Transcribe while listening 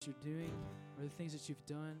you're doing or the things that you've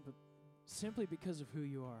done, but simply because of who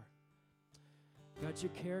you are. God,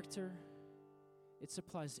 your character, it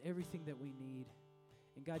supplies everything that we need.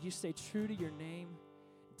 And God, you stay true to your name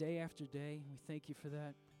day after day. We thank you for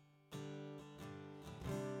that.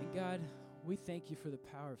 And God, we thank you for the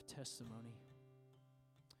power of testimony.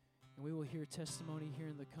 And we will hear testimony here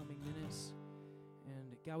in the coming minutes.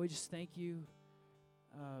 And God, we just thank you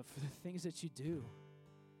for the things that you do.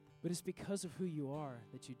 But it's because of who you are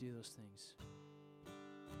that you do those things.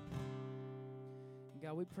 And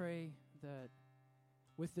God, we pray that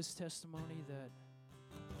with this testimony that,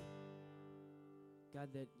 God,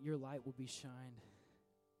 that your light will be shined.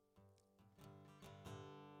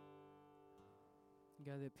 And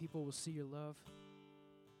God, that people will see your love.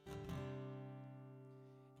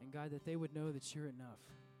 And God, that they would know that you're enough.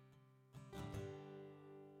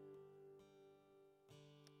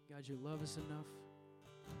 God, your love is enough.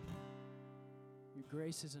 Your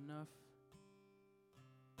grace is enough.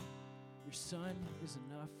 Your Son is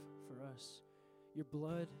enough for us. Your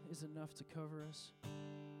blood is enough to cover us.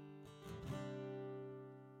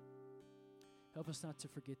 Help us not to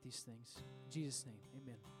forget these things. In Jesus' name,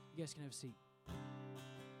 amen. You guys can have a seat.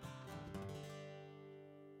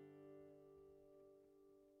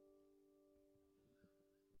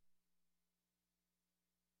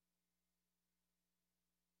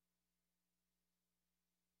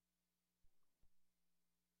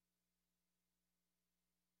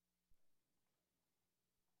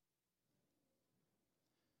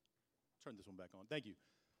 Turn this one back on. Thank you.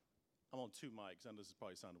 I'm on 2 mics. I know this is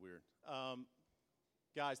probably sounding weird.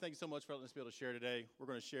 Guys, thank you so much for letting us be able to share today. We're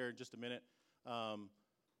going to share in just a minute.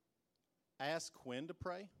 Ask Quinn to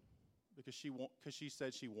pray because she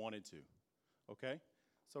said she wanted to. Okay?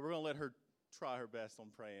 So we're going to let her try her best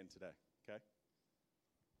on praying today. Okay?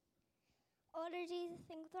 Oh, Lord Jesus,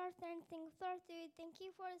 thank you for our friends, thank you for our food. Thank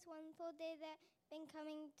you for this wonderful day that's been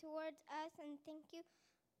coming towards us, and thank you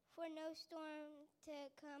for no storm to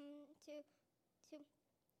come to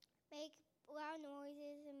make loud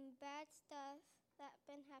noises and bad stuff that's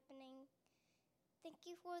been happening. Thank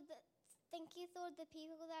you for the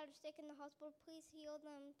people that are sick in the hospital. Please heal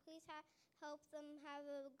them. Please help them have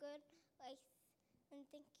a good life. And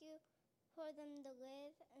thank you for them to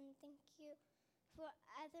live. And thank you for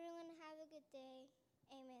everyone have a good day.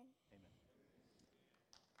 Amen. Amen.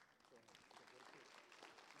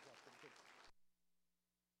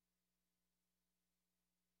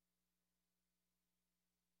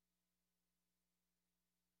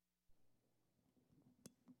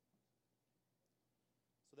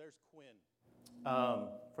 So there's Quinn.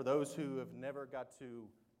 For those who have never got to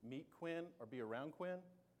meet Quinn or be around Quinn,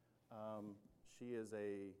 she is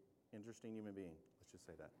a interesting human being. Let's just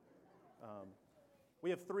say that. We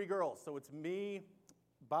have 3 girls, so it's me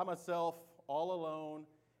by myself, all alone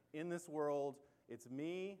in this world. It's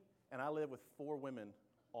me, and I live with 4 women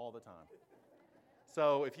all the time.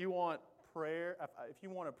 So if you want prayer, if you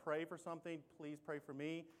want to pray for something, please pray for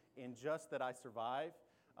me in just that I survive.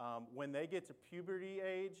 When they get to puberty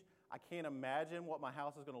age, I can't imagine what my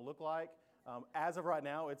house is going to look like. As of right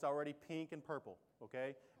now, it's already pink and purple,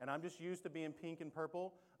 okay? And I'm just used to being pink and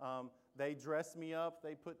purple. They dress me up.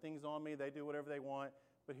 They put things on me. They do whatever they want.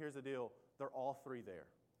 But here's the deal. They're all 3 there.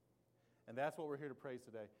 And that's what we're here to praise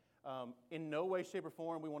today. In no way, shape, or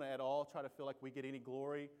form we want to at all try to feel like we get any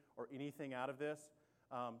glory or anything out of this.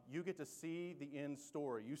 You get to see the end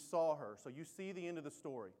story. You saw her, so you see the end of the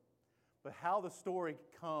story. But how the story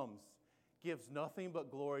comes gives nothing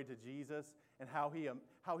but glory to Jesus and how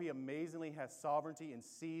he amazingly has sovereignty and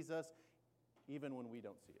sees us even when we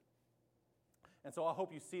don't see it. And so I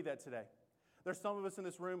hope you see that today. There's some of us in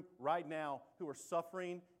this room right now who are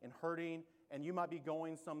suffering and hurting, and you might be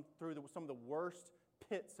going through some of the worst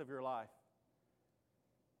pits of your life.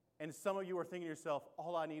 And some of you are thinking to yourself,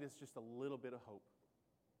 all I need is just a little bit of hope.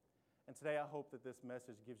 And today I hope that this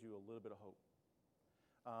message gives you a little bit of hope.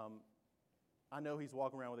 I know he's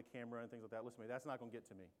walking around with a camera and things like that. Listen to me, that's not going to get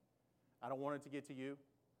to me. I don't want it to get to you.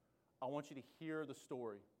 I want you to hear the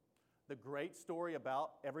story. The great story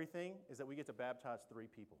about everything is that we get to baptize 3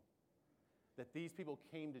 people. That these people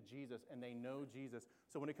came to Jesus and they know Jesus.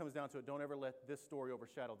 So when it comes down to it, don't ever let this story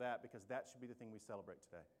overshadow that, because that should be the thing we celebrate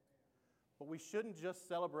today. But we shouldn't just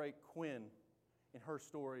celebrate Quinn in her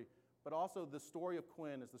story, but also the story of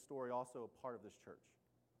Quinn is the story also a part of this church.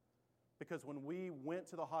 Because when we went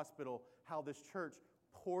to the hospital, how this church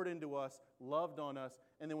poured into us, loved on us,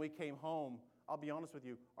 and then we came home, I'll be honest with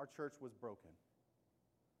you, our church was broken.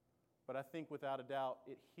 But I think without a doubt,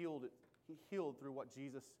 He healed through what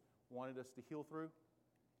Jesus wanted us to heal through,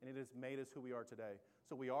 and it has made us who we are today.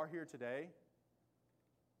 So we are here today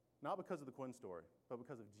Not because of the Quinn story, but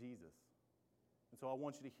because of Jesus. And so I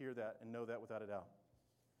want you to hear that and know that without a doubt.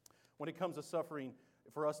 When it comes to suffering,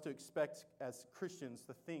 for us to expect as Christians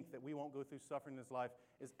to think that we won't go through suffering in this life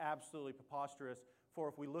is absolutely preposterous. For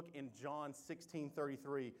if we look in John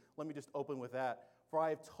 16:33, let me just open with that. For I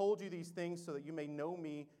have told you these things so that you may know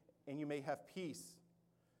me and you may have peace.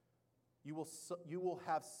 You will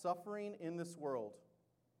have suffering in this world,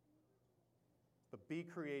 but be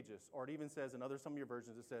courageous. Or it even says in some of your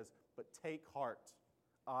versions, it says, but take heart.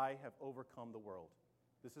 I have overcome the world.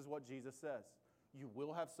 This is what Jesus says. You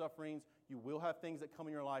will have sufferings. You will have things that come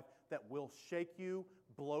in your life that will shake you,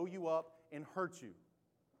 blow you up, and hurt you.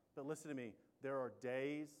 But listen to me. There are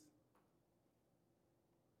days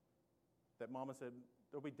that Mama said,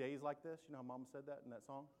 there'll be days like this. You know how Mama said that in that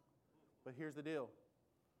song? But here's the deal.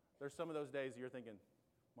 There's some of those days you're thinking,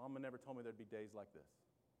 Mama never told me there'd be days like this.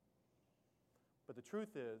 But the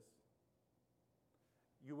truth is,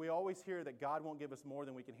 we always hear that God won't give us more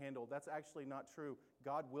than we can handle. That's actually not true.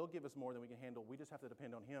 God will give us more than we can handle. We just have to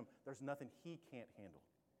depend on Him. There's nothing He can't handle.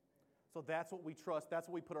 So that's what we trust. That's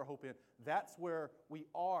what we put our hope in. That's where we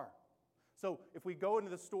are. So if we go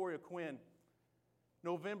into the story of Quinn,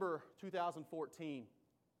 November 2014,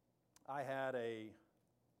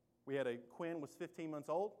 Quinn was 15 months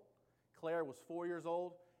old, Claire was 4 years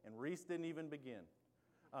old, and Reese didn't even begin.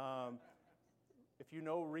 If you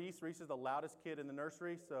know Reese, Reese is the loudest kid in the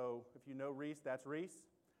nursery, so if you know Reese, that's Reese.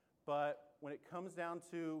 But when it comes down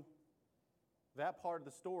to that part of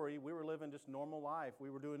the story, we were living just normal life.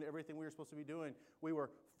 We were doing everything we were supposed to be doing. We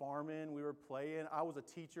were farming, we were playing. I was a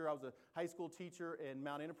teacher. I was a high school teacher in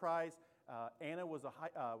Mount Enterprise. Anna was a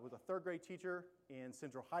third grade teacher in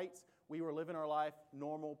Central Heights. We were living our life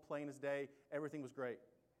normal, plain as day. Everything was great.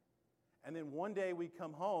 And then one day we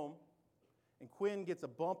come home, and Quinn gets a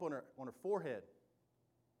bump on her forehead.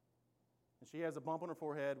 And she has a bump on her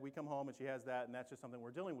forehead. We come home, and she has that, and that's just something we're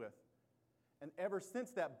dealing with. And ever since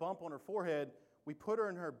that bump on her forehead, we put her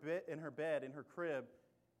in her bed, in her crib,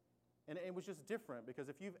 and it was just different because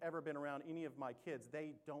if you've ever been around any of my kids,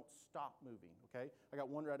 they don't stop moving, okay? I got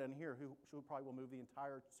one right down here who probably will move the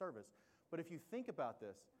entire service. But if you think about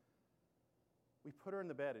this, we put her in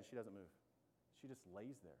the bed, and she doesn't move. She just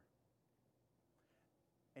lays there.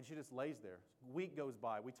 And she just lays there. A week goes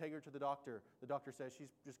by. We take her to the doctor. The doctor says she's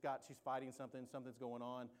fighting something, something's going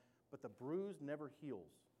on. But the bruise never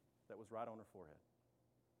heals that was right on her forehead.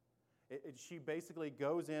 She basically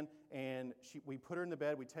goes in, and we put her in the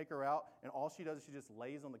bed, we take her out, and all she does is she just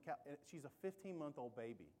lays on the couch. She's a 15-month-old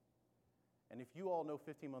baby. And if you all know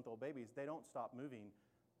 15-month-old babies, they don't stop moving.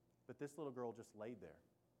 But this little girl just laid there.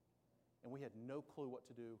 And we had no clue what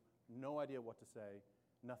to do, no idea what to say,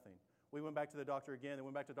 nothing. We went back to the doctor again.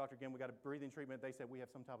 We got a breathing treatment. They said we have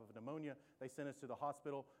some type of pneumonia. They sent us to the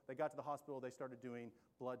hospital. They got to the hospital. They started doing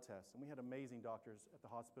blood tests. And we had amazing doctors at the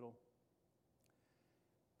hospital.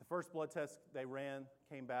 The first blood test they ran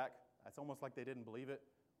came back. It's almost like they didn't believe it,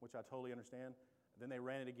 which I totally understand. Then they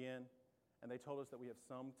ran it again, and they told us that we have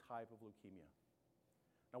some type of leukemia.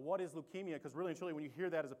 Now, what is leukemia? Because really and truly, when you hear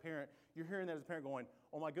that as a parent, you're hearing that as a parent going,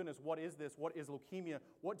 oh my goodness, what is this? What is leukemia?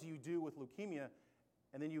 What do you do with leukemia?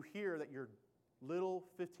 And then you hear that your little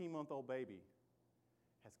 15-month-old baby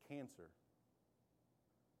has cancer.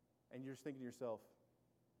 And you're just thinking to yourself,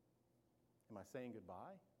 am I saying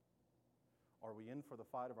goodbye? Are we in for the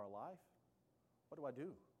fight of our life? What do I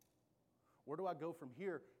do? Where do I go from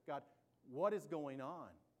here? God, what is going on?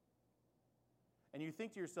 And you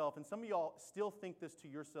think to yourself, and some of y'all still think this to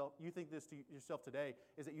yourself, you think this to yourself today,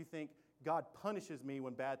 is that you think God punishes me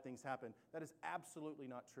when bad things happen. That is absolutely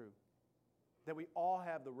not true. That we all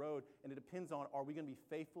have the road, and it depends on, are we going to be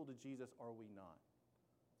faithful to Jesus or are we not?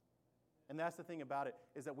 And that's the thing about it,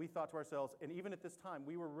 is that we thought to ourselves, and even at this time,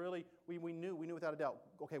 we knew without a doubt,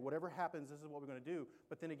 okay, whatever happens, this is what we're going to do.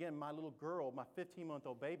 But then again, my little girl, my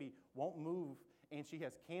 15-month-old baby, won't move, and she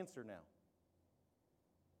has cancer now.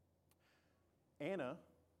 Anna,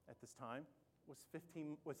 at this time, was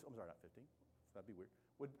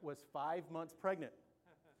 5 months pregnant.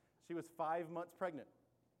 She was 5 months pregnant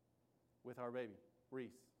with our baby,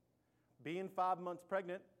 Reese. Being 5 months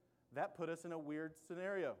pregnant, that put us in a weird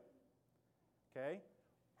scenario. Okay?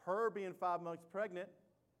 Her being 5 months pregnant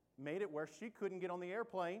made it where she couldn't get on the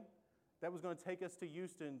airplane that was going to take us to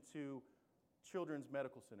Houston to Children's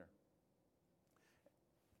Medical Center.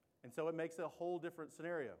 And so it makes it a whole different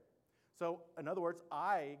scenario. So, in other words,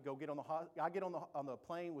 I get on the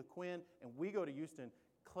plane with Quinn, and we go to Houston.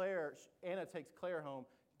 Anna takes Claire home,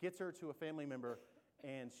 gets her to a family member,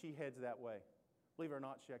 and she heads that way. Believe it or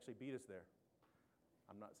not, she actually beat us there.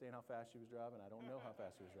 I'm not saying how fast she was driving. I don't know how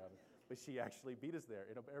fast she was driving. But she actually beat us there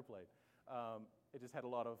in an airplane. It just had a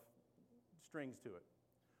lot of strings to it.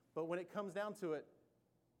 But when it comes down to it,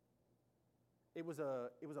 it was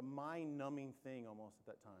a mind-numbing thing almost at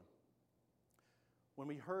that time. When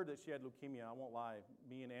we heard that she had leukemia, I won't lie,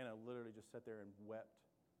 me and Anna literally just sat there and wept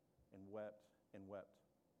and wept and wept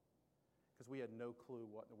because we had no clue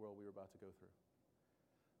what in the world we were about to go through.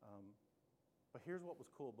 But here's what was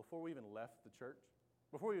cool. Before we even left the church,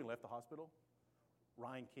 before we even left the hospital,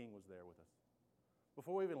 Ryan King was there with us.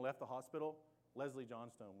 Before we even left the hospital, Leslie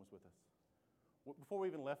Johnstone was with us. Before we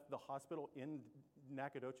even left the hospital in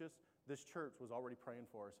Nacogdoches, this church was already praying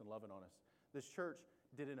for us and loving on us. This church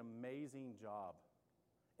did an amazing job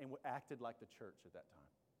and acted like the church at that time.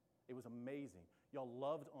 It was amazing. Y'all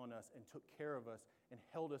loved on us and took care of us and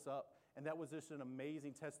held us up. And that was just an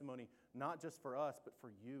amazing testimony, not just for us, but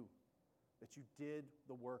for you, that you did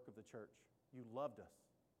the work of the church. You loved us.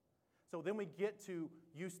 So then we get to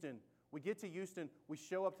Houston. We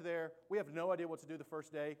show up to there. We have no idea what to do the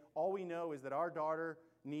first day. All we know is that our daughter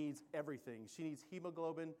needs everything. She needs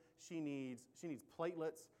hemoglobin. She needs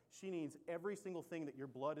platelets. She needs every single thing that your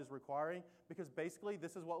blood is requiring, because basically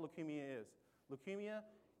this is what leukemia is. Leukemia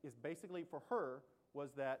is basically, for her,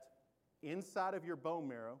 was that inside of your bone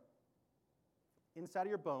marrow, inside of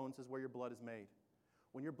your bones is where your blood is made.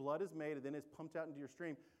 When your blood is made and then it's pumped out into your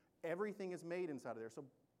stream, everything is made inside of there. So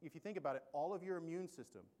if you think about it, all of your immune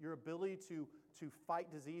system, your ability to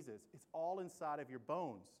fight diseases, it's all inside of your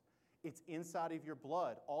bones. It's inside of your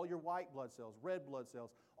blood, all your white blood cells, red blood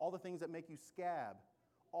cells, all the things that make you scab,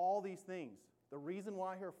 all these things. The reason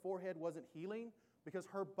why her forehead wasn't healing, because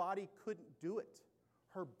her body couldn't do it.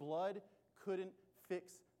 Her blood couldn't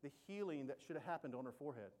fix the healing that should have happened on her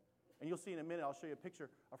forehead. And you'll see in a minute, I'll show you a picture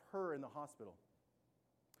of her in the hospital.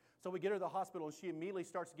 So we get her to the hospital, and she immediately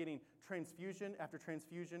starts getting transfusion after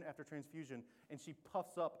transfusion after transfusion, and she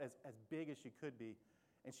puffs up as big as she could be.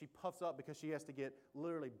 And she puffs up because she has to get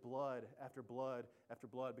literally blood after blood after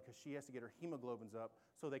blood, because she has to get her hemoglobins up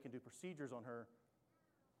so they can do procedures on her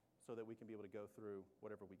so that we can be able to go through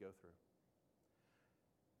whatever we go through.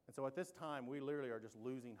 And so at this time, we literally are just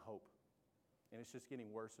losing hope, and it's just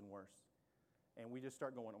getting worse and worse. And we just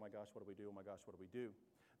start going, oh my gosh, what do we do? Oh my gosh, what do we do?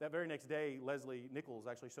 That very next day, Leslie Nichols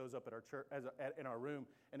actually shows up at our church, in our room.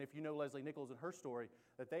 And if you know Leslie Nichols and her story,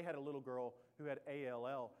 that they had a little girl who had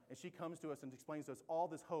ALL, and she comes to us and explains to us all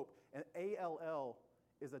this hope. And ALL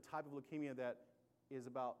is a type of leukemia that is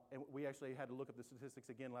about, and we actually had to look up the statistics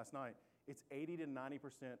again last night, it's 80 to 90%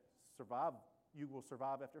 survive. You will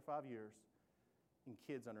survive after 5 years in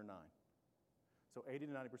kids under 9. So 80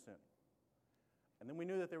 to 90%. And then we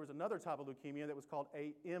knew that there was another type of leukemia that was called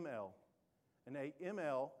AML. And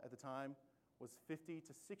AML at the time was 50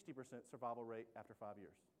 to 60% survival rate after 5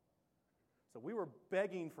 years. So we were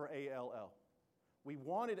begging for ALL. We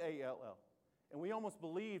wanted ALL. And we almost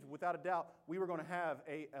believed, without a doubt, we were going to have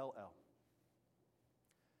ALL.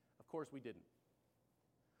 Of course, we didn't.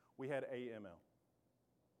 We had AML.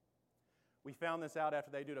 We found this out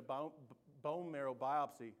after they did a bone marrow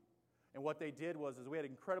biopsy. And what they did was we had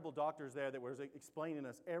incredible doctors there that were explaining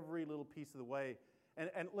us every little piece of the way.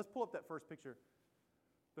 And let's pull up that first picture.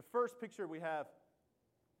 The first picture we have,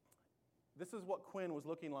 this is what Quinn was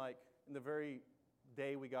looking like in the very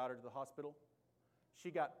day we got her to the hospital.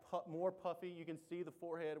 She got more puffy. You can see the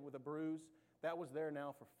forehead with a bruise. That was there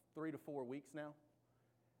now for 3 to 4 weeks now.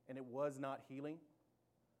 And it was not healing,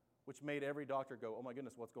 which made every doctor go, oh my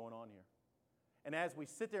goodness, what's going on here? And as we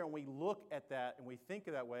sit there and we look at that and we think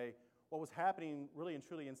of that way, what was happening really and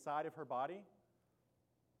truly inside of her body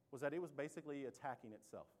was that it was basically attacking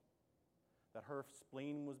itself. That her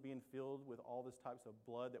spleen was being filled with all this types of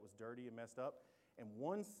blood that was dirty and messed up. And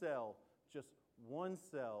one cell, just one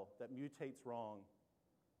cell that mutates wrong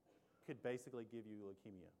could basically give you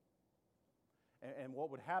leukemia. And what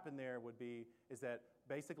would happen there would be is that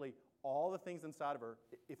basically all the things inside of her,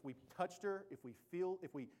 if we touched her, if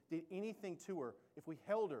we did anything to her, if we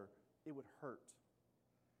held her, it would hurt.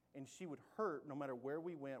 And she would hurt no matter where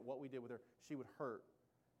we went, what we did with her, she would hurt.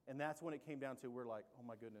 And that's when it came down to, we're like, oh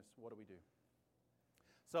my goodness, what do we do?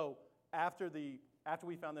 So after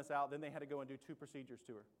we found this out, then they had to go and do 2 procedures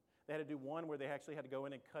to her. They had to do one where they actually had to go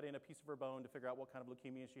in and cut in a piece of her bone to figure out what kind of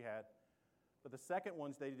leukemia she had. But the second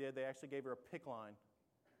ones they did, they actually gave her a PICC line.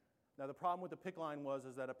 Now the problem with the PICC line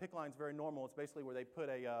is that a PICC line is very normal. It's basically where they put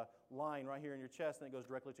a line right here in your chest and it goes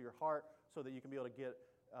directly to your heart so that you can be able to get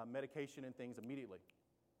medication and things immediately.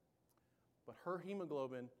 But her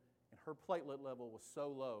hemoglobin and her platelet level was so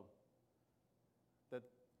low that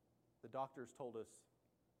the doctors told us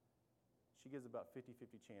she gives about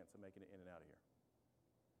 50-50 chance of making it in and out of here.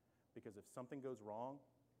 Because if something goes wrong,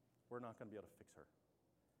 we're not going to be able to fix her.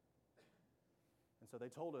 And so they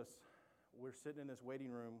told us, we're sitting in this waiting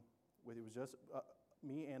room with, it was just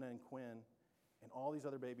me, Anna, and Quinn, and all these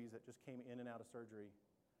other babies that just came in and out of surgery.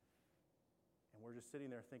 And we're just sitting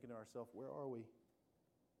there thinking to ourselves, where are we?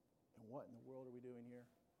 And what in the world are we doing here?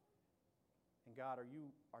 And God,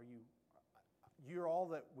 you're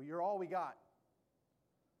all we got.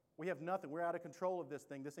 We have nothing. We're out of control of this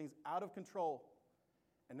thing. This thing's out of control.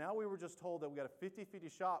 And now we were just told that we got a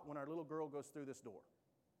 50-50 shot when our little girl goes through this door.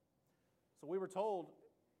 So we were told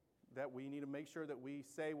that we need to make sure that we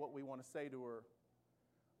say what we want to say to her.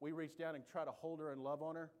 We reach down and try to hold her and love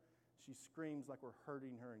on her. She screams like we're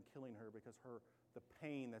hurting her and killing her because the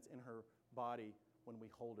pain that's in her body when we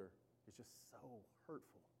hold her is just so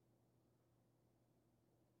hurtful.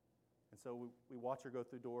 And so we watch her go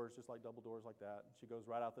through doors, just like double doors like that. She goes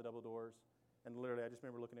right out the double doors. And literally, I just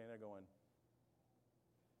remember looking at her going,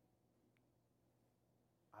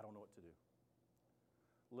 I don't know what to do.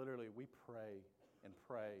 Literally, we pray and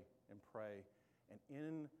pray and pray. And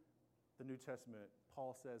in the New Testament,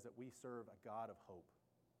 Paul says that we serve a God of hope.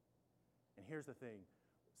 And here's the thing.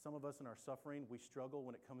 Some of us in our suffering, we struggle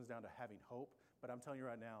when it comes down to having hope. But I'm telling you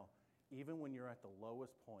right now, even when you're at the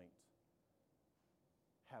lowest point,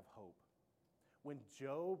 have hope. When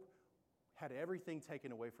Job had everything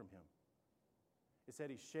taken away from him, it said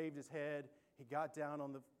he shaved his head, he got down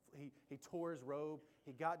on he tore his robe,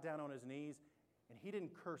 he got down on his knees, and he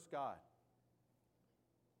didn't curse God.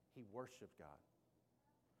 He worshiped God.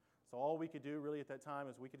 So all we could do really at that time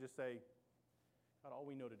is we could just say, God, all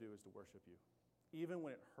we know to do is to worship you. Even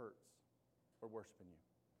when it hurts, we're worshiping you.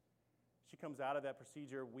 She comes out of that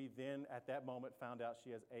procedure. We then, at that moment, found out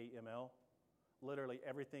she has AML. Literally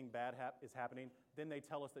everything bad is happening. Then they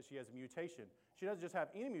tell us that she has a mutation. She doesn't just have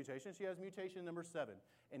any mutation, she has mutation number 7.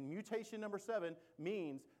 And mutation number 7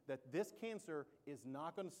 means that this cancer is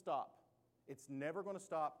not going to stop. It's never going to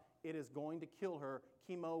stop. It is going to kill her.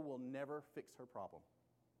 Chemo will never fix her problem.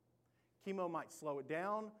 Chemo might slow it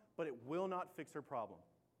down, but it will not fix her problem.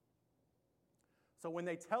 So when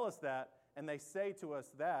they tell us that, and they say to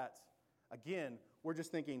us that, again, we're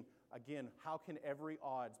just thinking, again, how can every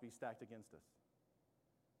odds be stacked against us?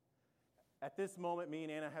 At this moment, me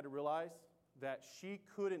and Anna had to realize that she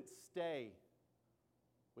couldn't stay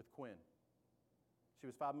with Quinn. She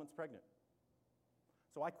was 5 months pregnant.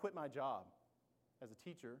 So I quit my job as a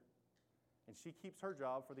teacher, and she keeps her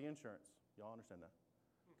job for the insurance. Y'all understand that?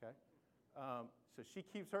 Okay? So she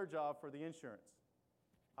keeps her job for the insurance.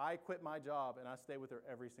 I quit my job, and I stay with her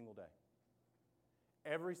every single day.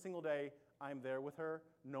 Every single day, I'm there with her,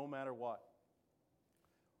 no matter what.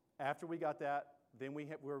 After we got that, then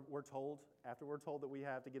we're told, after we're told that we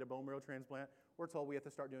have to get a bone marrow transplant, we're told we have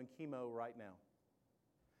to start doing chemo right now.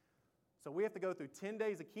 So we have to go through 10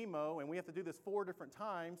 days of chemo, and we have to do this 4 different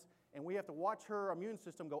times, and we have to watch her immune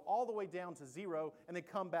system go all the way down to 0 and then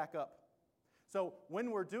come back up. So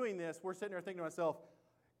when we're doing this, we're sitting there thinking to ourselves,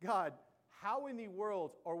 God, how in the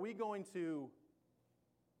world are we going to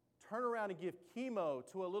turn around and give chemo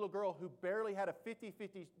to a little girl who barely had a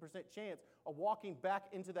 50% chance of walking back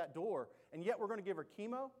into that door, and yet we're going to give her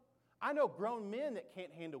chemo? I know grown men that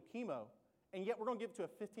can't handle chemo, and yet we're going to give it to a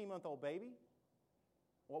 15-month-old baby?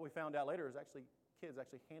 What we found out later is kids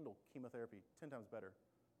actually handle chemotherapy 10 times better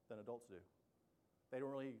than adults do. They don't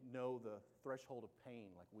really know the threshold of pain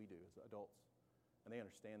like we do as adults, and they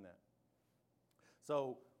understand that.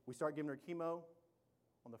 So we start giving her chemo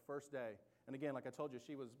on the first day. And again, like I told you,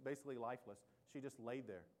 she was basically lifeless. She just laid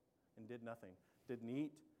there and did nothing. Didn't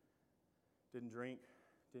eat, didn't drink,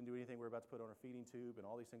 didn't do anything. We were about to put her on a feeding tube and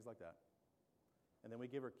all these things like that. And then we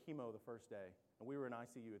give her chemo the first day. And we were in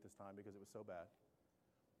ICU at this time because it was so bad.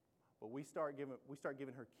 But we start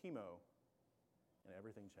giving her chemo, and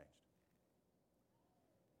everything changed.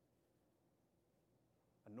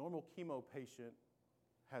 A normal chemo patient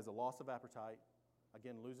has a loss of appetite,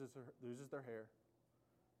 again, loses their hair,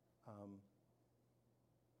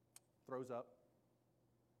 throws up,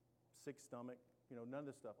 sick stomach, none of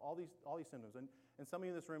this stuff, all these symptoms. And some of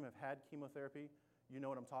you in this room have had chemotherapy. You know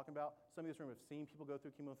what I'm talking about. Some of you in this room have seen people go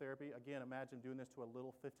through chemotherapy. Again, imagine doing this to a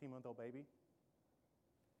little 15-month-old baby.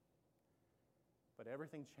 But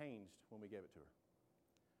everything changed when we gave it to her.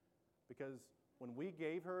 Because when we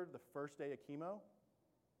gave her the first day of chemo,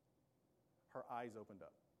 her eyes opened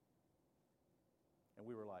up. And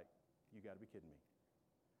we were like, you got to be kidding me.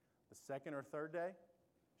 The second or third day,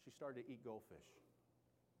 she started to eat goldfish.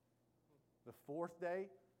 The fourth day,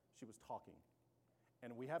 she was talking.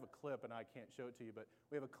 And we have a clip, and I can't show it to you, but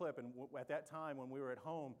we have a clip. And at that time, when we were at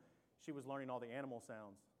home, she was learning all the animal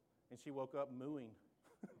sounds. And she woke up mooing.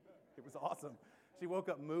 It was awesome. She woke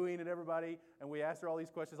up mooing at everybody, and we asked her all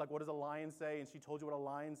these questions like, what does a lion say? And she told you what a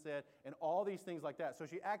lion said, and all these things like that. So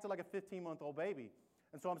she acted like a 15-month-old baby.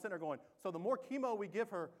 And so I'm sitting there going, so the more chemo we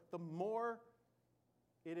give her, the more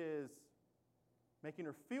it is making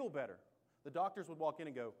her feel better. The doctors would walk in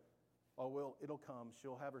and go, oh, well, it'll come.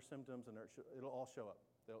 She'll have her symptoms, and it'll all show up.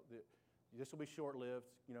 This will be short-lived.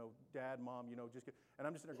 Dad, Mom, just get. And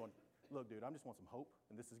I'm just sitting there going, look, dude, I just want some hope,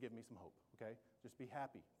 and this is giving me some hope, okay? Just be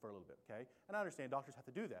happy for a little bit, okay? And I understand doctors have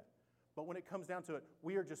to do that. But when it comes down to it,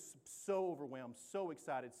 we are just so overwhelmed, so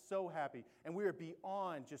excited, so happy, and we are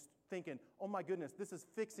beyond just thinking, oh my goodness, this is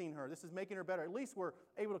fixing her. This is making her better. At least we're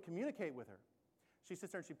able to communicate with her. She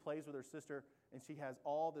sits there and she plays with her sister, and she has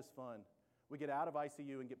all this fun. We get out of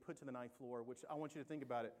ICU and get put to the 9th floor, which I want you to think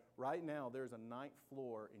about it. Right now, there's a 9th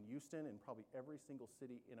floor in Houston and probably every single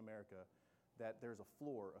city in America that there's a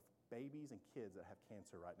floor of babies and kids that have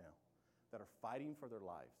cancer right now that are fighting for their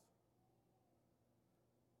lives.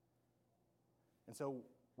 And so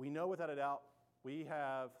we know without a doubt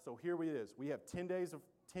here it is. We have 10 days.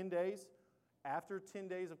 After 10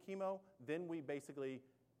 days of chemo, then we basically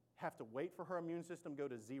have to wait for her immune system go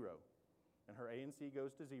to 0. And her ANC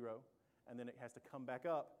goes to 0, and then it has to come back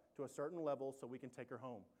up to a certain level so we can take her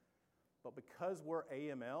home. But because we're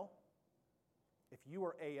AML, if you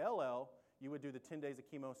were ALL, you would do the 10 days of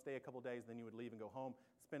chemo, stay a couple days, then you would leave and go home,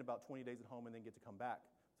 spend about 20 days at home, and then get to come back.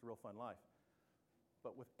 It's a real fun life.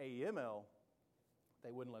 But with AML, they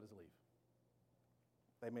wouldn't let us leave.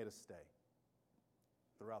 They made us stay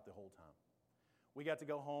throughout the whole time. We got to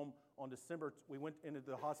go home on we went into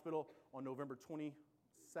the hospital on November 22nd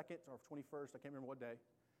or 21st, I can't remember what day.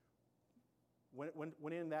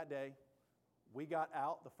 Went in that day. We got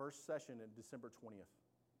out the first session in December 20th.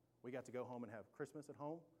 We got to go home and have Christmas at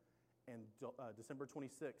home. And December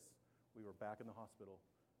 26th, we were back in the hospital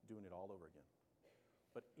doing it all over again.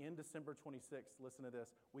 But in December 26th, listen to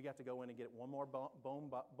this, we got to go in and get one more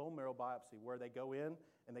bone marrow biopsy where they go in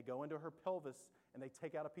and they go into her pelvis and they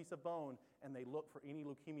take out a piece of bone and they look for any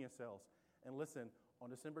leukemia cells. And listen, on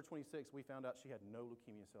December 26th, we found out she had no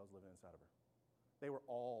leukemia cells living inside of her. They were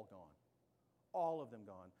all gone. All of them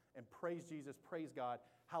gone. And praise Jesus, praise God,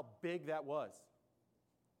 how big that was.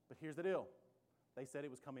 But here's the deal. They said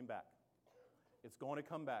it was coming back. It's going to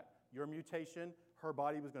come back. Your mutation, her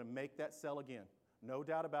body was going to make that cell again. No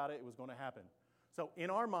doubt about it, it was going to happen. So in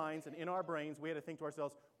our minds and in our brains, we had to think to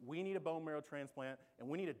ourselves, we need a bone marrow transplant and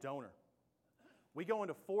we need a donor. We go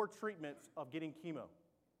into 4 treatments of getting chemo.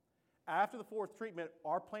 After the 4th treatment,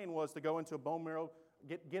 our plan was to go into a bone marrow,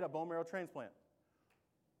 get a bone marrow transplant.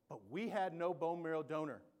 But we had no bone marrow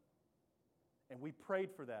donor. And we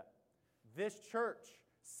prayed for that. This church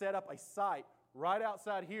set up a site right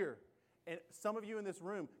outside here. And some of you in this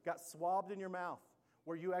room got swabbed in your mouth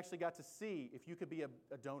where you actually got to see if you could be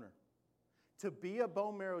a donor. To be a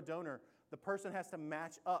bone marrow donor, the person has to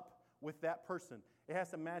match up with that person. It has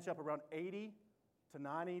to match up around 80 to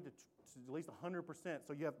 90 to at least 100%.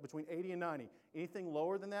 So you have between 80 and 90. Anything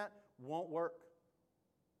lower than that won't work.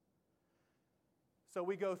 So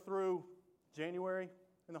we go through January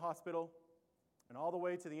in the hospital and all the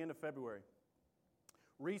way to the end of February.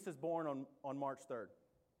 Reese is born on March 3rd.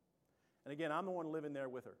 And again, I'm the one living there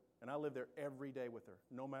with her. And I live there every day with her,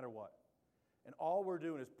 no matter what. And all we're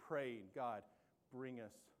doing is praying, God, bring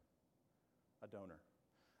us a donor.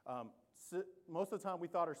 Most of the time, we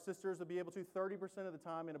thought our sisters would be able to. 30% of the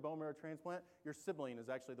time in a bone marrow transplant, your sibling is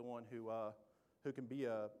actually the one who can be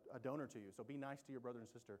a donor to you. So be nice to your brother and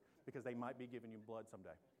sister because they might be giving you blood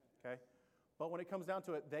someday, okay? But when it comes down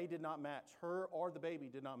to it, they did not match. Her or the baby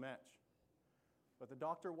did not match. But the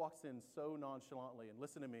doctor walks in so nonchalantly, and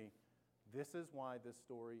listen to me, this is why this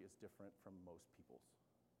story is different from most people's,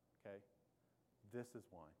 okay? This is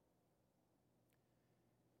why.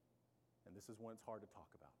 And this is when it's hard to talk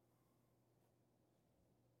about.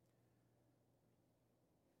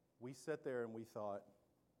 We sat there and we thought,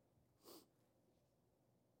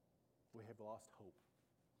 we have lost hope.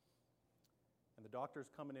 And the doctor's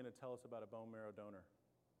coming in and tell us about a bone marrow donor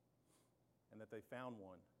and that they found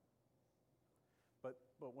one. But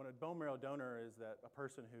when a bone marrow donor is that a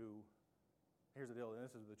person who, here's the deal, and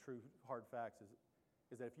this is the true hard facts,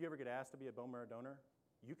 is that if you ever get asked to be a bone marrow donor,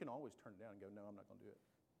 you can always turn it down and go, no, I'm not going to do it.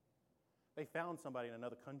 They found somebody in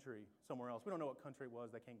another country, somewhere else. We don't know what country it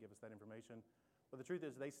was. They can't give us that information. But the truth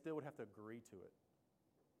is, they still would have to agree to it.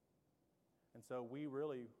 And so we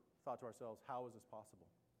really thought to ourselves, how is this possible?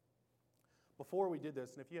 Before we did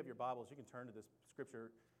this, and if you have your Bibles, you can turn to this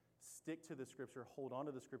scripture, stick to the scripture, hold on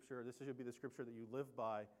to the scripture. This should be the scripture that you live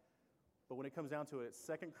by. But when it comes down to it, it's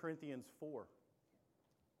 2 Corinthians 4.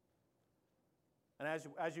 And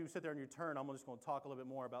as you sit there and you turn, I'm just going to talk a little bit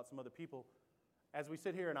more about some other people. As we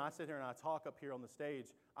sit here and I sit here and I talk up here on the stage,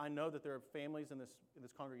 I know that there are families in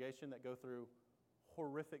this congregation that go through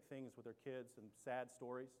horrific things with their kids and sad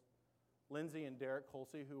stories. Lindsay and Derek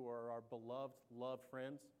Colsey, who are our beloved, loved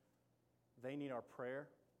friends, they need our prayer.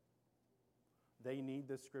 They need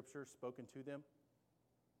this scripture spoken to them.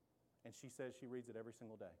 And she says she reads it every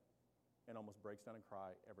single day and almost breaks down and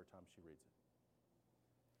cries every time she reads it.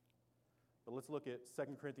 But let's look at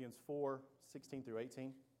 2 Corinthians 4, 16 through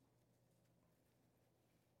 18.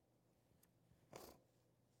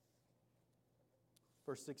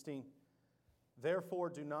 Verse 16, therefore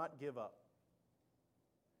do not give up.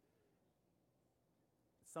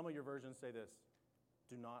 Some of your versions say this,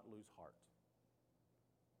 do not lose heart.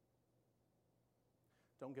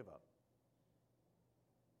 Don't give up.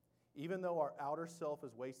 Even though our outer self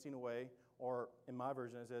is wasting away, or in my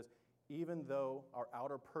version it says, even though our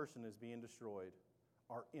outer person is being destroyed,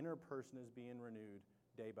 our inner person is being renewed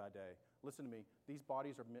day by day. Listen to me, these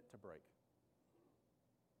bodies are meant to break.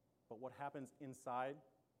 But what happens inside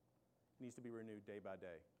needs to be renewed day by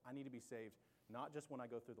day. I need to be saved not just when I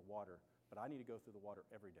go through the water, but I need to go through the water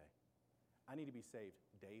every day. I need to be saved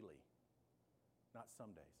daily, not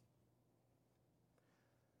some days.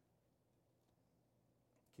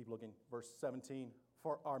 Keep looking, verse 17.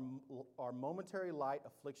 For our momentary light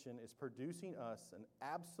affliction is producing us an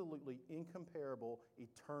absolutely incomparable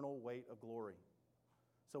eternal weight of glory.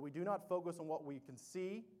 So we do not focus on what we can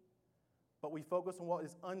see, but we focus on what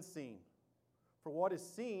is unseen. For what is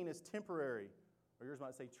seen is temporary, or yours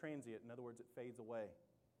might say transient. In other words, it fades away.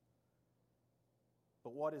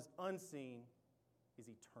 But what is unseen is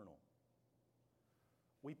eternal.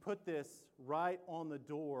 We put this right on the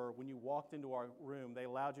door when you walked into our room. They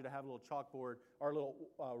allowed you to have a little chalkboard, our little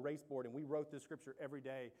race board, and we wrote this scripture every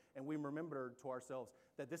day, and we remembered to ourselves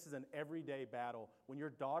that this is an everyday battle. When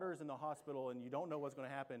your daughter's in the hospital and you don't know what's going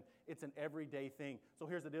to happen, it's an everyday thing. So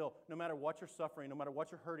here's the deal. No matter what you're suffering, no matter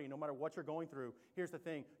what you're hurting, no matter what you're going through, here's the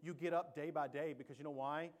thing. You get up day by day because you know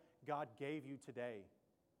why? God gave you today.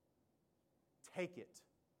 Take it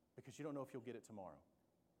because you don't know if you'll get it tomorrow.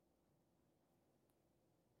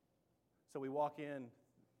 So we walk in,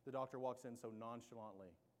 the doctor walks in so nonchalantly,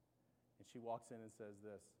 and she walks in and says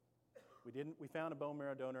this, we found a bone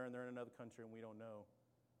marrow donor and they're in another country and we don't know.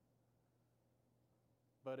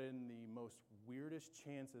 But in the most weirdest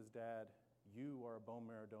chances, Dad, you are a bone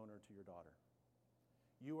marrow donor to your daughter.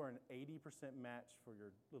 You are an 80% match for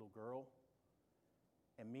your little girl.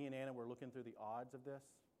 And me and Anna were looking through the odds of this.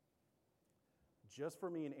 Just for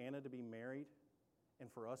me and Anna to be married and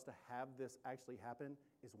for us to have this actually happen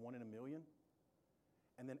is 1 in a million.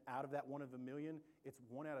 And then out of that 1 in a million, it's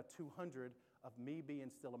 1 out of 200 of me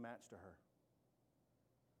being still a match to her.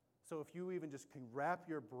 So if you even just can wrap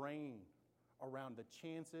your brain around the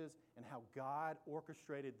chances and how God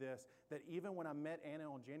orchestrated this, that even when I met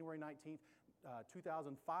Anna on January 19th,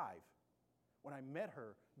 2005, when I met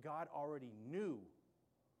her, God already knew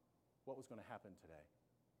what was going to happen today.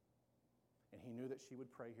 And he knew that she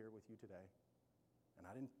would pray here with you today.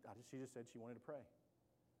 And she just said she wanted to pray.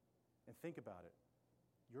 And think about it.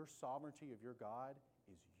 Your sovereignty of your God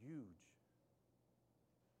is huge.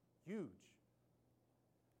 Huge.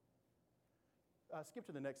 Skip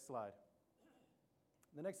to the next slide.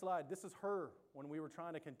 The next slide, this is her when we were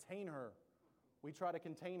trying to contain her. We try to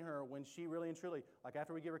contain her when she really and truly, like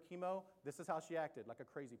after we give her chemo, this is how she acted, like a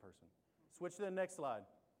crazy person. Switch to the next slide.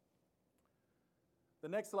 The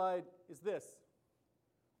next slide is this.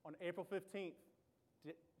 On April 15th,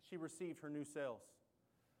 she received her new cells.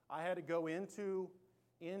 I had to go into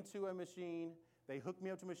a machine. They hooked me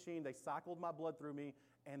up to a machine. They cycled my blood through me,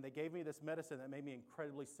 and they gave me this medicine that made me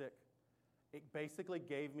incredibly sick. It basically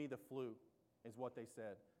gave me the flu, is what they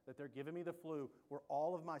said. That they're giving me the flu where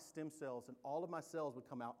all of my stem cells and all of my cells would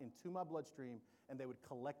come out into my bloodstream, and they would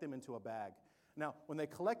collect them into a bag. Now, when they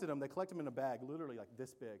collected them in a bag, literally like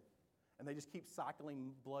this big. And they just keep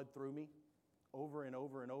cycling blood through me over and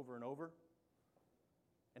over and over and over.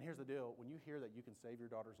 And here's the deal. When you hear that you can save your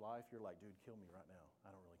daughter's life, you're like, dude, kill me right now.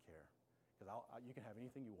 I don't really care. Because you can have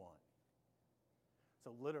anything you want.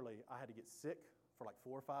 So literally, I had to get sick for like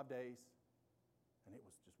 4 or 5 days. And it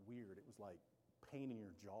was just weird. It was like pain in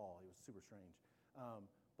your jaw. It was super strange.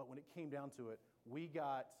 But when it came down to it, we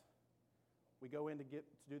go in to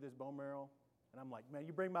do this bone marrow. And I'm like, man,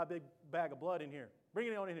 you bring my big bag of blood in here. Bring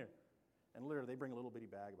it on in here. And literally, they bring a little bitty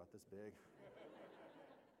bag about this big.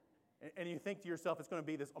 And you think to yourself, it's going to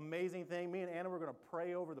be this amazing thing. Me and Anna were going to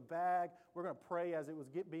pray over the bag. We're going to pray as it was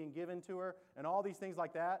being given to her. And all these things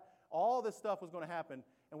like that. All this stuff was going to happen.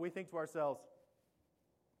 And we think to ourselves,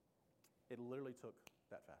 it literally took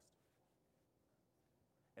that fast.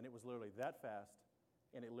 And it was literally that fast.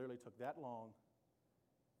 And it literally took that long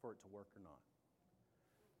for it to work or not.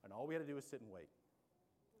 And all we had to do was sit and wait.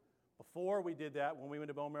 Before we did that, when we went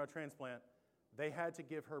to bone marrow transplant, they had to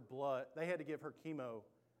give her blood, they had to give her chemo,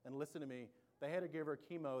 and listen to me, they had to give her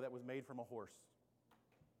chemo that was made from a horse.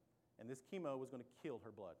 And this chemo was going to kill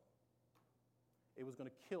her blood. It was going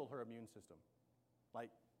to kill her immune system. Like,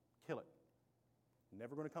 kill it.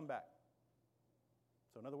 Never going to come back.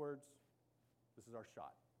 So in other words, this is our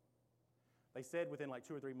shot. They said within like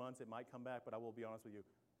 2 or 3 months it might come back, but I will be honest with you,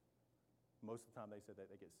 most of the time they said that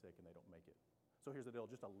they get sick and they don't make it. So here's the deal,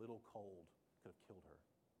 just a little cold could have killed her.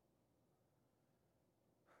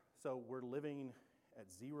 So we're living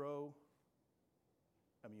at 0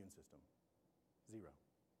 immune system. 0.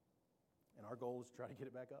 And our goal is to try to get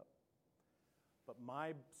it back up. But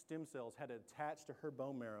my stem cells had to attach to her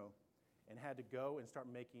bone marrow and had to go and start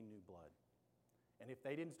making new blood. And if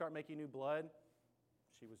they didn't start making new blood,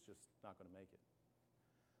 she was just not going to make it.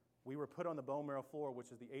 We were put on the bone marrow floor,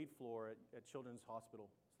 which is the 8th floor at Children's Hospital.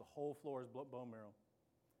 So the whole floor is bone marrow.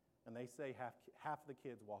 And they say half of the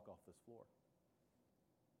kids walk off this floor.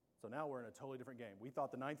 So now we're in a totally different game. We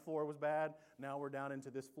thought the 9th floor was bad. Now we're down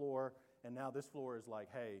into this floor. And now this floor is like,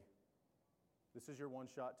 hey, this is your one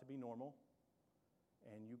shot to be normal.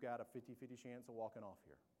 And you got a 50-50 chance of walking off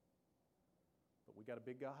here. But we got a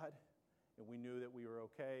big God. And we knew that we were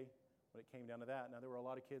okay when it came down to that. Now, there were a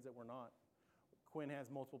lot of kids that were not. Quinn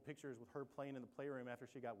has multiple pictures with her playing in the playroom after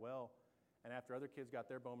she got well and after other kids got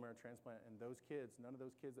their bone marrow transplant. And those kids, none of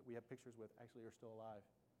those kids that we have pictures with actually are still alive.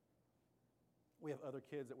 We have other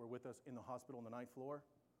kids that were with us in the hospital on the 9th floor,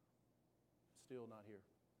 still not here.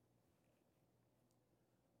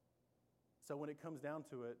 So when it comes down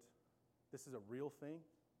to it, this is a real thing,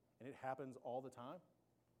 and it happens all the time.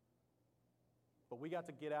 But we got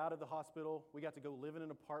to get out of the hospital. We got to go live in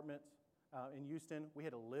an apartment in Houston. We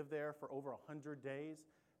had to live there for over 100 days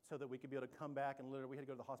so that we could be able to come back, and literally we had to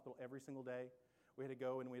go to the hospital every single day. We had to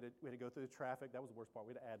go and we had to go through the traffic. That was the worst part.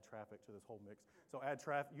 We had to add traffic to this whole mix. So add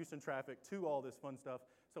Houston traffic to all this fun stuff.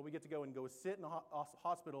 So we get to go and go sit in the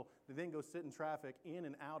hospital, to then go sit in traffic in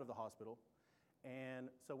and out of the hospital. And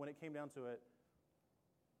so when it came down to it,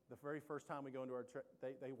 the very first time we go into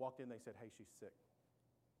they walked in, they said, hey, she's sick.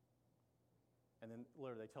 And then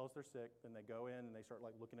literally they tell us they're sick, then they go in and they start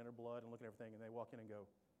like looking at her blood and looking at everything, and they walk in and go,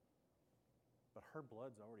 but her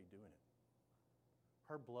blood's already doing it.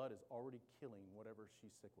 Her blood is already killing whatever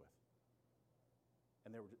she's sick with.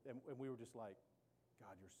 And we were just like,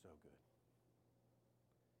 God, you're so good.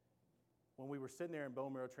 When we were sitting there in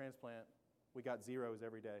bone marrow transplant, we got zeros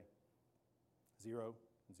every day. 0,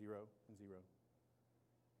 and 0, and 0.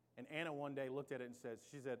 And Anna one day looked at it and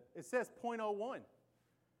she said, it says 0.01.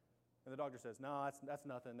 And the doctor says, no, that's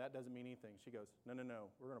nothing. That doesn't mean anything. She goes, no.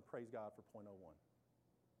 We're going to praise God for 0.01.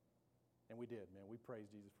 And we did, man. We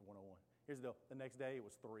praised Jesus for 101. Here's the deal. The next day, it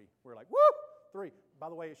was 3. We're like, woo, 3. By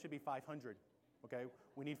the way, it should be 500, okay?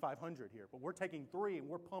 We need 500 here. But we're taking 3, and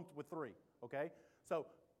we're pumped with 3, okay? So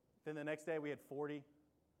then the next day, we had 40.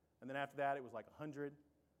 And then after that, it was like 100.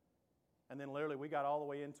 And then literally, we got all the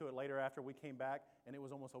way into it later after we came back, and it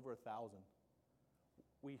was almost over 1,000.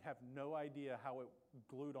 We have no idea how it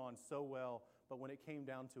glued on so well, but when it came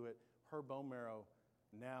down to it, her bone marrow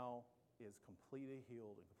now is completely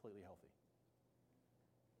healed and completely healthy.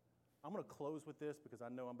 I'm going to close with this because I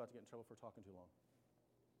know I'm about to get in trouble for talking too long.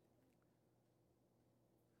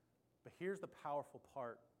 But here's the powerful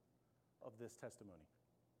part of this testimony.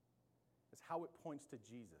 It's how it points to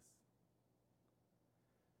Jesus.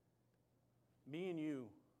 Me and you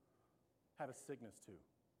have a sickness too,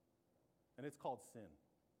 and it's called sin.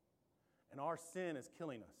 And our sin is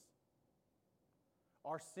killing us.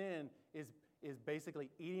 Our sin is basically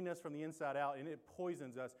eating us from the inside out, and it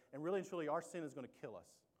poisons us. And really and truly, our sin is going to kill us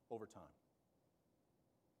over time.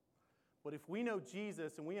 But if we know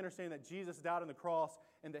Jesus and we understand that Jesus died on the cross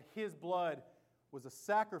and that his blood was a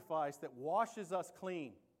sacrifice that washes us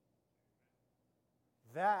clean,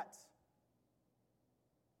 that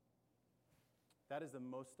is the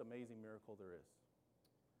most amazing miracle there is.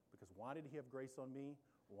 Because why did he have grace on me?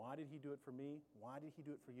 Why did he do it for me? Why did he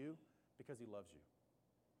do it for you? Because he loves you.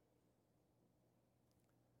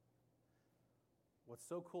 What's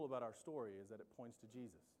so cool about our story is that it points to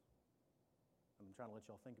Jesus. I'm trying to let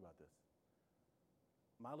y'all think about this.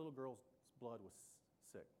 My little girl's blood was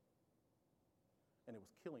sick, and it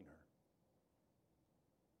was killing her.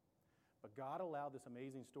 But God allowed this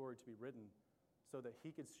amazing story to be written so that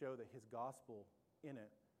he could show that his gospel in it,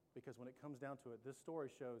 because when it comes down to it, this story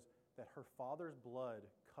shows that her father's blood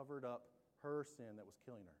covered up her sin that was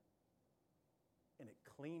killing her. And it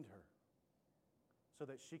cleaned her so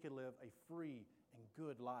that she could live a free and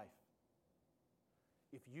good life.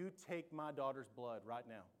 if you take my daughter's blood right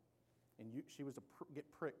now, and she was to get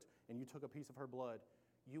pricked, and you took a piece of her blood,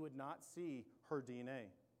 you would not see her DNA.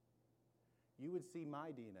 You would see my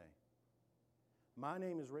DNA. My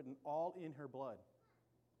name is written all in her blood.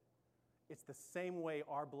 It's the same way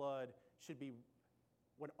our blood should be.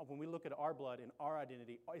 When we look at our blood and our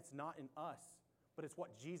identity, it's not in us, but it's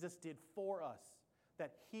what Jesus did for us,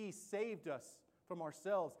 that He saved us from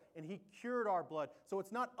ourselves, and He cured our blood. So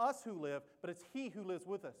it's not us who live, but it's He who lives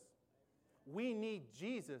with us. We need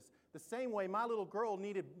Jesus. The same way my little girl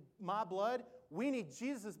needed my blood, we need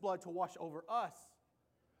Jesus' blood to wash over us.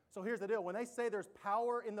 So here's the deal. When they say there's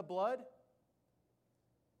power in the blood,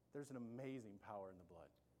 there's an amazing power in the blood.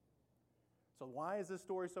 So why is this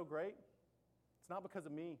story so great? It's not because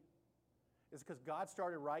of me. It's because God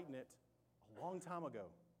started writing it a long time ago.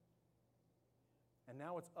 And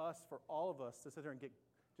now it's us, for all of us, to sit there and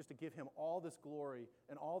to give Him all this glory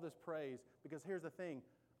and all this praise. Because here's the thing.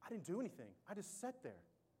 I didn't do anything. I just sat there.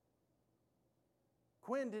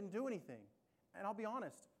 Quinn didn't do anything. And I'll be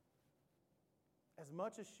honest. As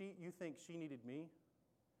much as you think she needed me,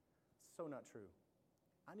 it's so not true.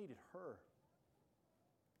 I needed her.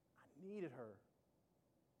 I needed her.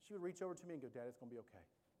 She would reach over to me and go, Dad, it's going to be okay.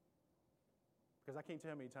 Because I can't tell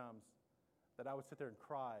you how many times that I would sit there and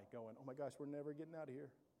cry going, oh my gosh, we're never getting out of here.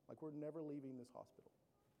 Like, we're never leaving this hospital.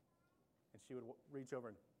 And she would reach over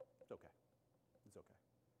and, it's okay. It's okay.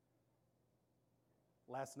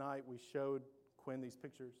 Last night, we showed Quinn these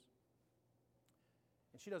pictures.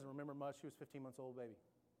 And she doesn't remember much. She was a 15-month-old baby.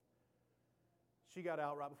 She got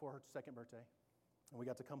out right before her second birthday. And we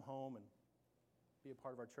got to come home and be a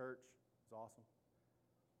part of our church. It was awesome.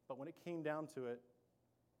 But when it came down to it,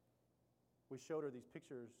 we showed her these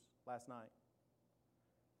pictures last night.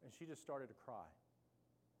 And she just started to cry.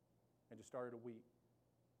 And just started to weep.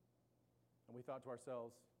 And we thought to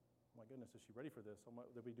ourselves, oh my goodness, is she ready for this?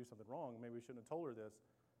 Did we do something wrong? Maybe we shouldn't have told her this.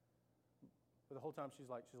 But the whole time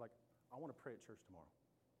she's like, I want to pray at church tomorrow.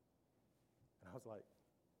 And I was like,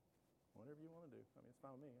 whatever you want to do. I mean, it's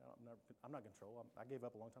fine with me. I'm not in control. I gave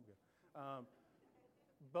up a long time ago.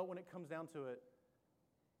 But when it comes down to it,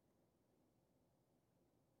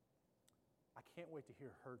 I can't wait to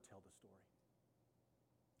hear her tell the story.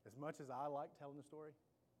 As much as I like telling the story,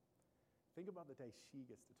 think about the day she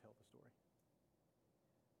gets to tell the story.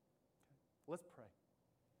 Okay. Let's pray.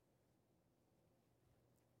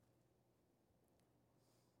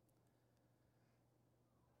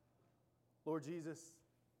 Lord Jesus,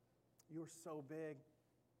 you are so big,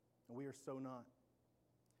 and we are so not.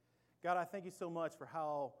 God, I thank you so much for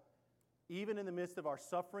how, even in the midst of our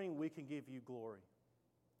suffering, we can give you glory.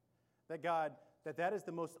 That, God, that is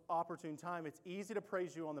the most opportune time. It's easy to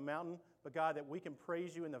praise you on the mountain, but, God, that we can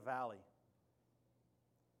praise you in the valley.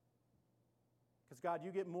 Because, God,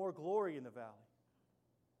 you get more glory in the valley.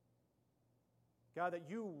 God, that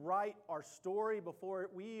you write our story before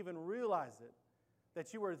we even realize it.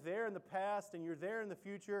 That you are there in the past and you're there in the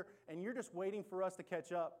future and you're just waiting for us to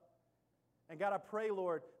catch up. And God, I pray,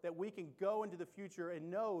 Lord, that we can go into the future and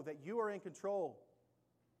know that you are in control.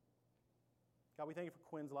 God, we thank you for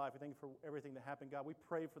Quinn's life. We thank you for everything that happened. God, we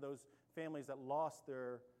pray for those families that lost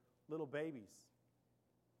their little babies.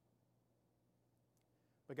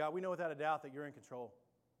 But God, we know without a doubt that you're in control.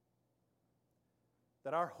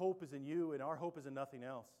 That our hope is in you and our hope is in nothing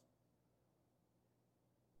else.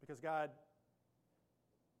 Because God,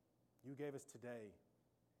 you gave us today.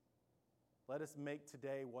 Let us make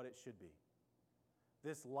today what it should be.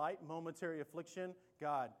 This light momentary affliction,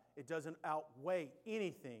 God, it doesn't outweigh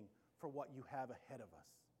anything for what you have ahead of us.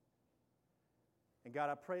 And God,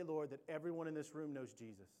 I pray, Lord, that everyone in this room knows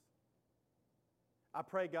Jesus. I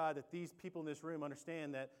pray, God, that these people in this room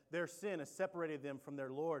understand that their sin has separated them from their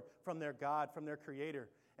Lord, from their God, from their Creator,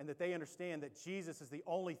 and that they understand that Jesus is the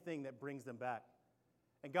only thing that brings them back.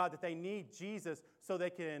 And God, that they need Jesus so they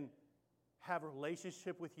can have a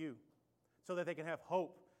relationship with you, so that they can have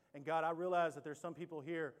hope. And God, I realize that there's some people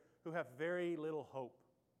here who have very little hope.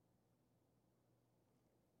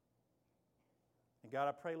 And God,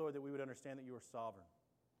 I pray, Lord, that we would understand that you are sovereign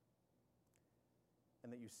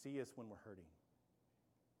and that you see us when we're hurting.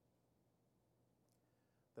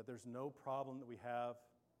 That there's no problem that we have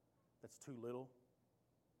that's too little,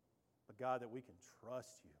 but God, that we can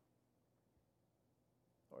trust you.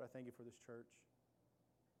 Lord, I thank you for this church.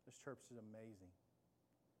 This church is amazing.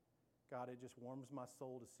 God, it just warms my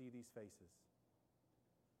soul to see these faces.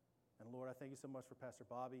 And Lord, I thank you so much for Pastor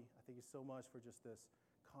Bobby. I thank you so much for just this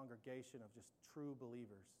congregation of just true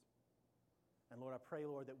believers. And Lord, I pray,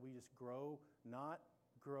 Lord, that we just grow, not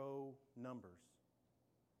grow numbers,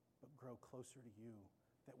 but grow closer to you,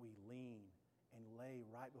 that we lean and lay lay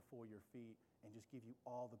right before your feet and just give you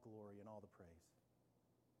all the glory and all the praise.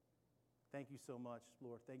 Thank you so much,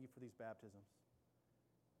 Lord. Thank you for these baptisms.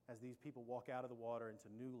 As these people walk out of the water into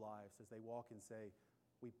new lives, as they walk and say,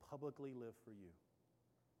 we publicly live for you.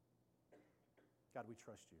 God, we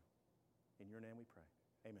trust you. In your name we pray.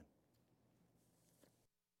 Amen.